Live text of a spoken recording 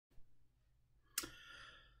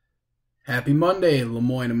Happy Monday,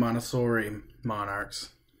 Lemoyne and Montessori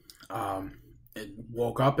Monarchs. It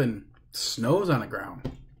woke up and snows on the ground.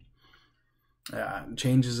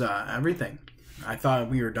 Changes everything. I thought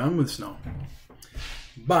we were done with snow.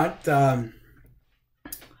 But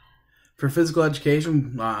for physical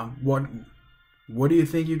education, what do you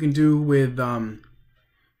think you can do with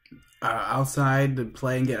outside to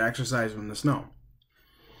play and get exercise in the snow?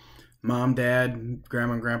 Mom, Dad,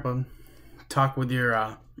 Grandma, and Grandpa, talk with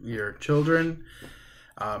your children,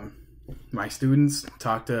 my students,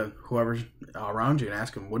 talk to whoever's around you and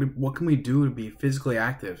ask them, what can we do to be physically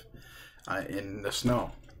active in the snow?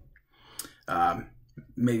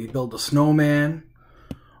 Maybe build a snowman,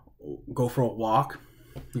 go for a walk.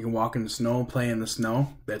 You can walk in the snow, play in the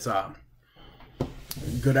snow. That's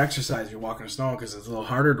good exercise. You're walking in the snow because it's a little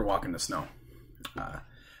harder to walk in the snow.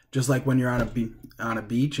 Just like when you're on a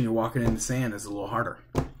beach and you're walking in the sand, it's a little harder.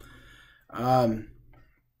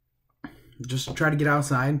 Just try to get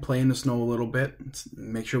outside and play in the snow a little bit.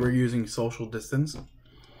 Make sure we're using social distance.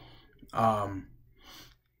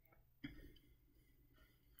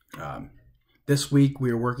 This week we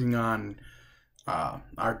are working on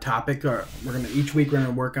our topic. Each week we're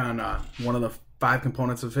gonna work on one of the 5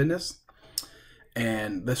 components of fitness,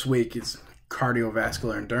 and this week is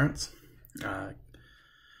cardiovascular endurance.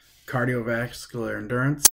 Cardiovascular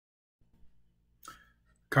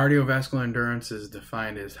endurance is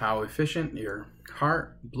defined as how efficient your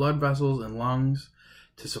heart, blood vessels, and lungs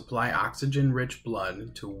to supply oxygen-rich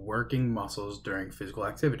blood to working muscles during physical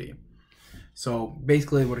activity. So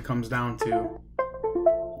basically what it comes down to,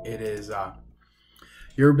 it is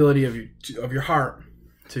your ability of your heart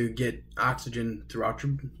to get oxygen throughout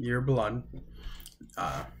your blood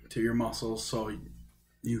to your muscles so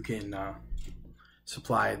you can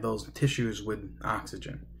supply those tissues with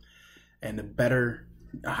oxygen. And the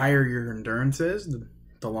higher your endurance is,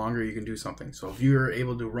 the longer you can do something. So if you're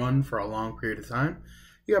able to run for a long period of time,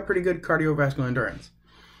 you got pretty good cardiovascular endurance.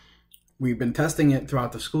 We've been testing it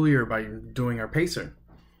throughout the school year by doing our pacer,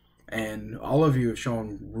 and all of you have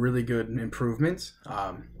shown really good improvements.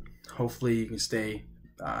 Hopefully you can stay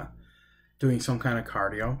doing some kind of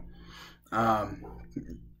cardio.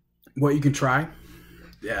 What you can try,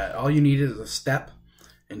 all you need is a step.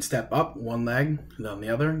 And step up one leg, then the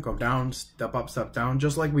other, go down, step up, step down,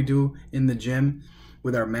 just like we do in the gym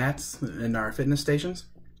with our mats and our fitness stations.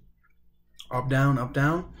 Up, down,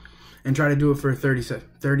 and try to do it for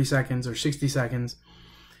 30 seconds or 60 seconds,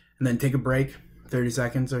 and then take a break, 30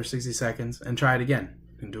 seconds or 60 seconds, and try it again,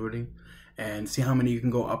 and do it, and see how many you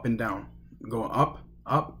can go up and down. Go up,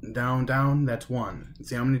 down, that's 1. And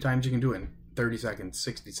see how many times you can do it in 30 seconds,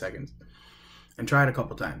 60 seconds, and try it a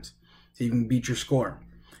couple times so you can beat your score.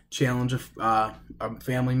 Challenge a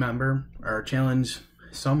family member or challenge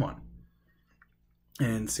someone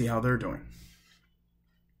and see how they're doing.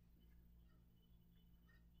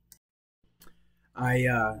 I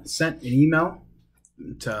sent an email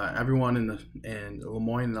to everyone in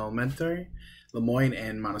Lemoyne Elementary, Lemoyne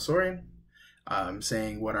and Montessori,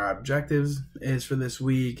 saying what our objectives is for this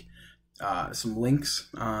week, some links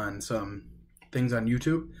on some things on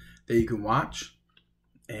YouTube that you can watch,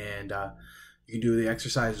 and you can do the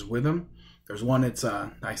exercises with them. There's one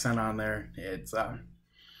I sent on there. It's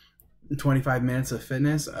 25 minutes of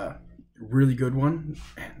fitness, a really good one.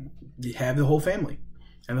 And you have the whole family.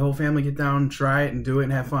 And the whole family get down, try it, and do it,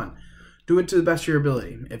 and have fun. Do it to the best of your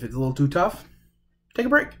ability. If it's a little too tough, take a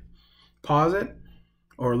break. Pause it,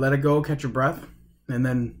 or let it go, catch your breath, and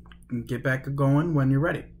then get back going when you're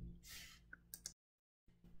ready.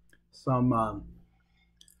 Some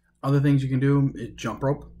other things you can do is jump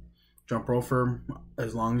rope. Jump rope for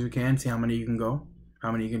as long as you can. See how many you can go,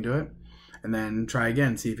 how many you can do it, and then try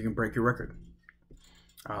again. See if you can break your record.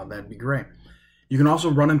 That'd be great. You can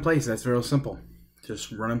also run in place. That's very simple.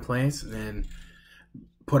 Just run in place and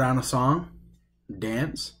put on a song,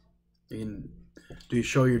 dance. You can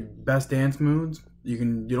show your best dance moves.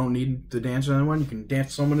 You don't need to dance with anyone. You can dance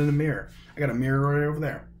with someone in the mirror. I got a mirror right over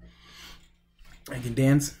there. You can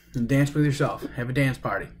dance and dance with yourself. Have a dance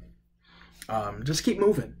party. Just keep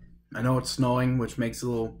moving. I know it's snowing, which makes it a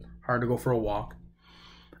little hard to go for a walk.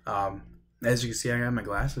 As you can see, I got my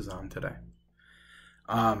glasses on today.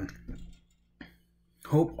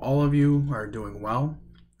 Hope all of you are doing well,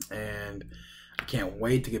 and I can't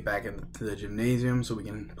wait to get back into the gymnasium so we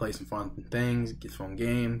can play some fun things, get fun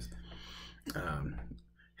games,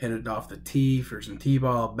 hit it off the tee for some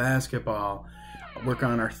t-ball, basketball, work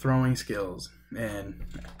on our throwing skills, and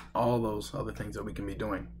all those other things that we can be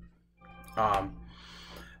doing.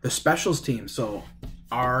 The specials team, so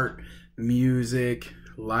art, music,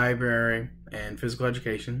 library, and physical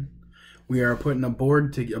education, We are putting a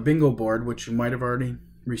bingo board, which you might have already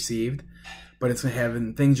received, but it's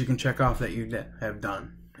having things you can check off that you have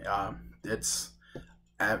done. It's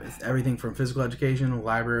everything from physical education,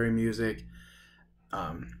 library, music,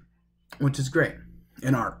 which is great.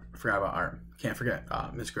 And art. I forgot about art. Can't forget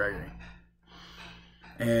Miss Gregory.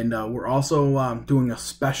 And we're also doing a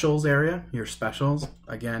specials area. Your specials,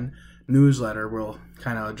 again, newsletter will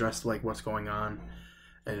kind of address like what's going on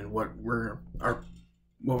and what we're going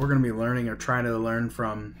to be learning or trying to learn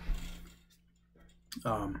from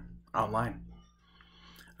online.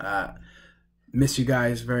 Miss you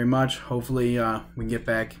guys very much. Hopefully we can get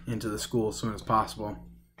back into the school as soon as possible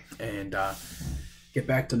and get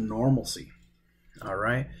back to normalcy. All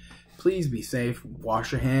right. Please be safe.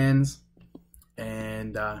 Wash your hands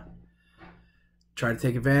and try to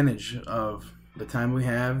take advantage of the time we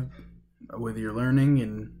have with your learning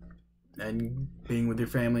and being with your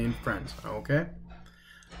family and friends. Okay?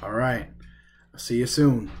 All right. I'll see you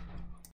soon.